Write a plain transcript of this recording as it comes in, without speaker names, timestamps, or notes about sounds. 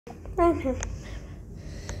Well,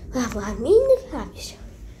 I'm in the house.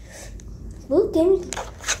 Well, Jamie,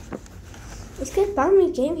 it's good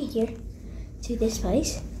fun Jamie here to this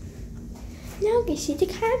place. Now I can see the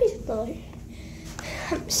cabbage store.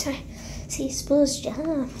 I'm sorry. See Spool's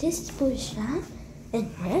job. This is Spool's job.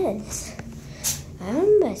 And Red's.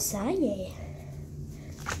 I'm Messiah.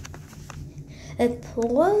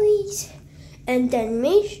 Employees and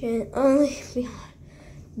donation only behind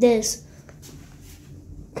this.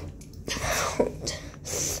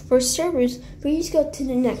 For servers, please go to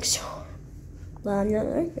the next door. Well, I'm not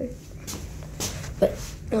working. But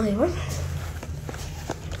only one.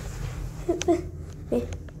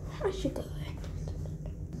 I should go there.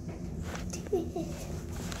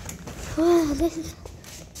 Wow, this is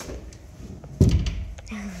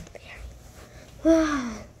down there.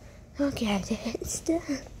 Wow, look at it. It's done.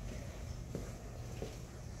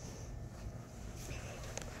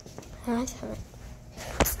 That's fine.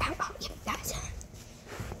 Oh, yeah, that's fine.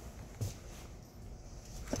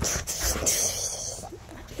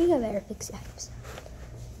 I think I better fix that.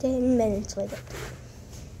 10 minutes later.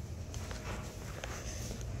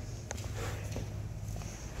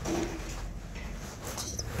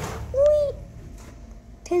 Wait.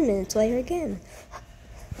 10 minutes later again.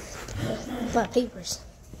 But papers.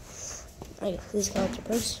 Okay, these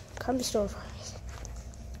papers. Come to store for us.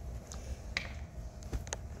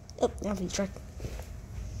 Oh, now we try.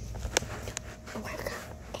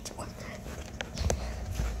 It's work.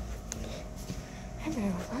 I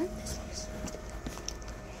never learned this place.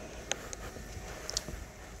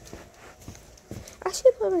 I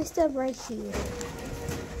should put my stuff right here.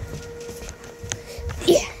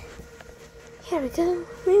 Yeah. Here we go.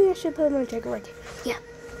 Maybe I should put my jacket right there. Yeah.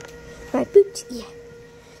 My boots. Yeah.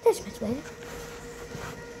 That's much better.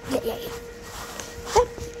 Yeah. Up.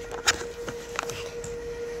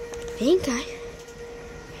 Pink eye.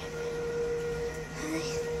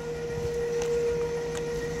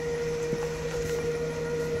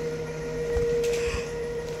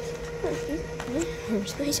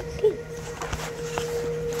 Here's my socket.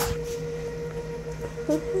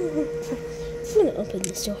 I'm gonna open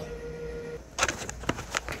this door.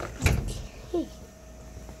 Okay.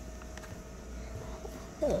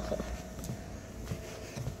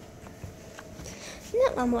 No,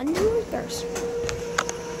 I'm on the reverse.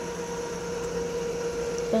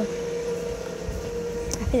 Well, I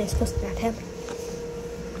think it's supposed to not happen.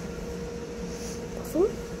 Buffalo?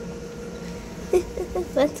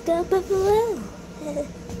 Let's go Buffalo.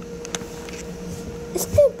 It's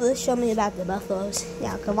good. Show me about the buffaloes.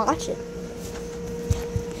 Yeah, I can watch it.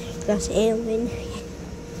 There's Alvin.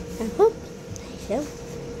 I hope so.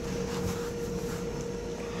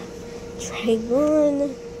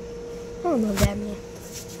 Trayvon. I don't know that man.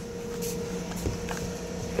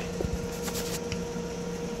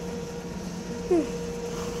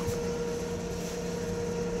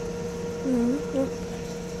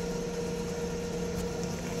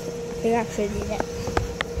 I actually do that.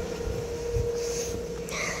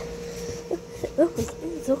 Oh,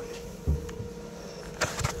 it's over.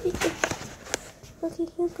 Okay, here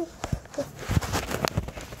we go.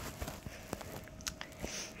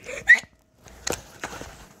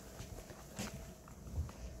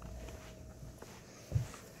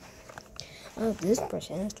 Oh, this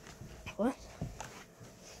person is what?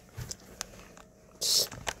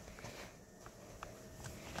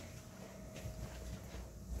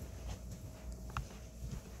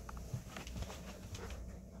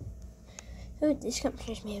 Oh, this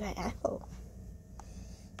concerns me about Apple.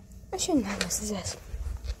 I shouldn't have this.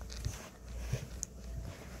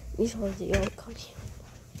 These are the old company.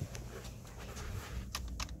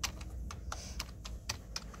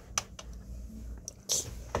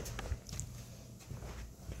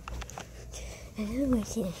 And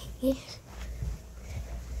what's in here?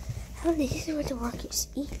 Oh, this is where the workers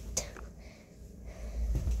eat.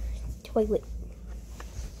 Toilet.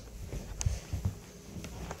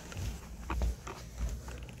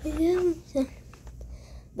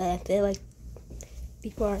 But I feel like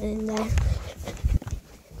people are in there.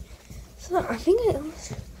 So I think I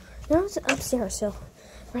was upstairs, so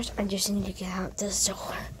first I just need to get out this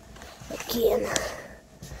door again.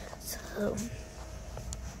 So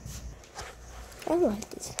I like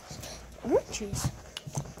this. Oranges.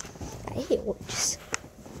 I hate oranges.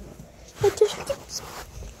 But there's this.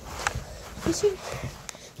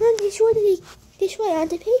 This way on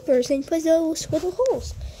the papers and put those little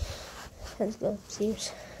holes. Let's go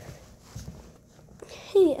upstairs.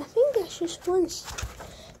 Hey, I think that's just one.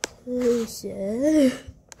 That's a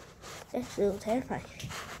little terrifying.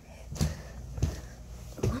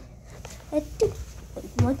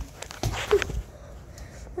 One,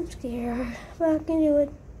 two, I'm scared, but I can do it.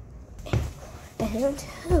 And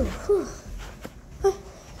two.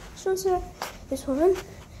 This one,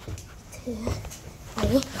 2,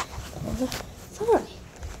 3, 4, 5.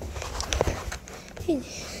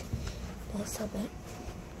 That's so bad.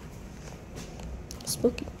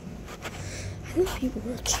 Spooky. I know people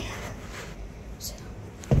watch. So.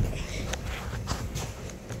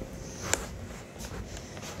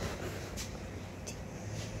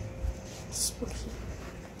 Spooky.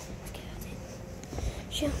 Get out of it.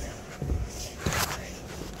 Shoot.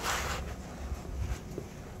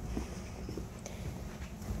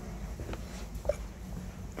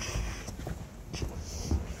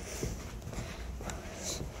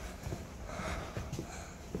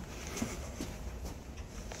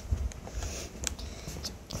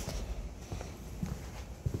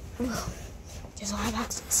 Well, there's a lot of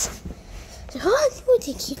boxes. So I will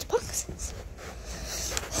take each boxes.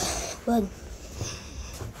 But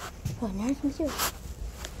now I can do it.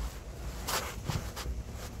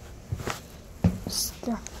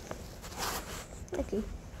 Stop. Okay.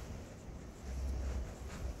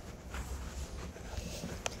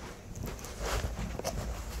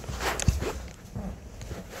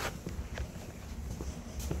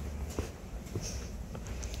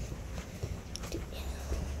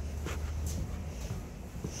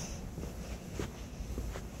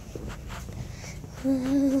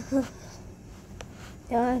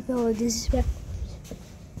 Yeah, I feel like this is bad.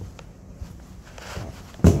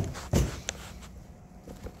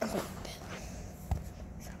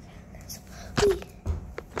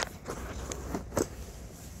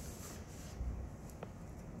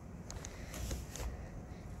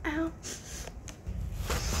 Ow.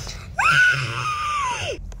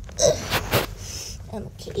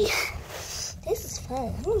 Okay. This is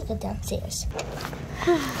fun. I'm gonna go downstairs.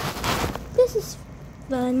 This is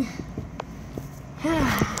fun.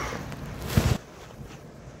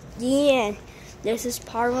 Yeah, this is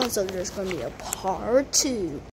part 1, so there's gonna be a part 2.